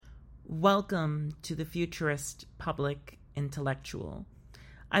Welcome to the Futurist Public Intellectual.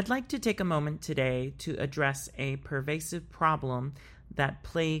 I'd like to take a moment today to address a pervasive problem that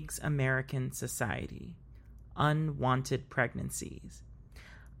plagues American society: unwanted pregnancies.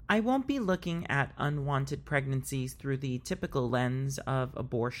 I won't be looking at unwanted pregnancies through the typical lens of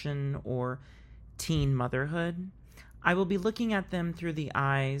abortion or teen motherhood. I will be looking at them through the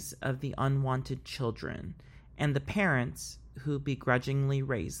eyes of the unwanted children and the parents who begrudgingly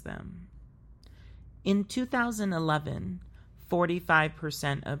raise them. In 2011,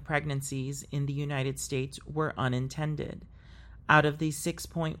 45% of pregnancies in the United States were unintended. Out of the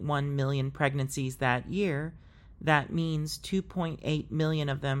 6.1 million pregnancies that year, that means 2.8 million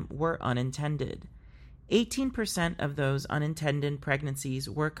of them were unintended. 18% of those unintended pregnancies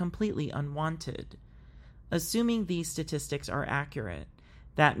were completely unwanted. Assuming these statistics are accurate,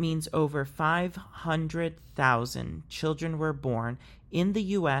 that means over 500,000 children were born in the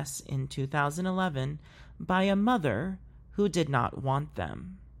U.S. in 2011 by a mother who did not want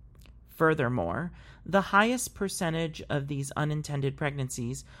them. Furthermore, the highest percentage of these unintended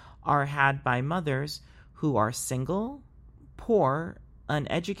pregnancies are had by mothers who are single, poor,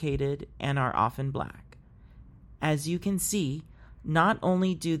 uneducated, and are often Black. As you can see, not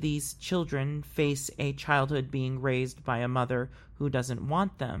only do these children face a childhood being raised by a mother who doesn't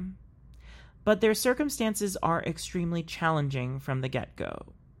want them, but their circumstances are extremely challenging from the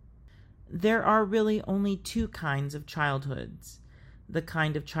get-go. There are really only two kinds of childhoods: the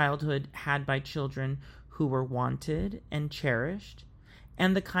kind of childhood had by children who were wanted and cherished,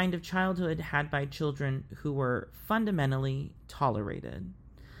 and the kind of childhood had by children who were fundamentally tolerated.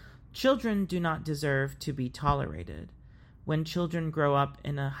 Children do not deserve to be tolerated. When children grow up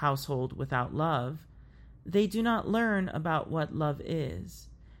in a household without love, they do not learn about what love is.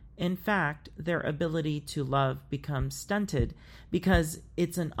 In fact, their ability to love becomes stunted because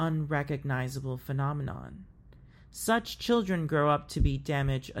it's an unrecognizable phenomenon. Such children grow up to be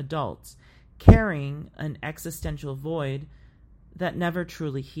damaged adults, carrying an existential void that never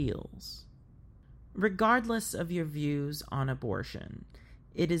truly heals. Regardless of your views on abortion,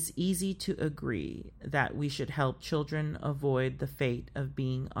 it is easy to agree that we should help children avoid the fate of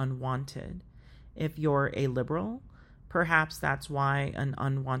being unwanted. If you're a liberal, perhaps that's why an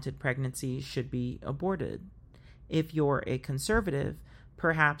unwanted pregnancy should be aborted. If you're a conservative,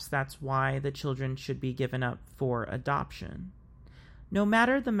 perhaps that's why the children should be given up for adoption. No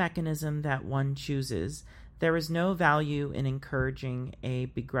matter the mechanism that one chooses, there is no value in encouraging a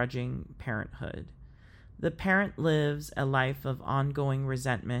begrudging parenthood. The parent lives a life of ongoing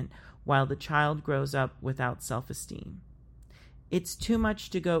resentment while the child grows up without self-esteem. It's too much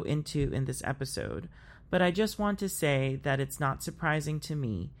to go into in this episode, but I just want to say that it's not surprising to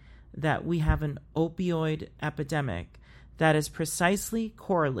me that we have an opioid epidemic that is precisely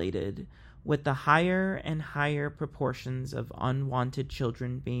correlated with the higher and higher proportions of unwanted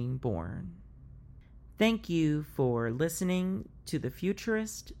children being born. Thank you for listening to the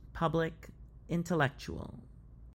Futurist Public Intellectual.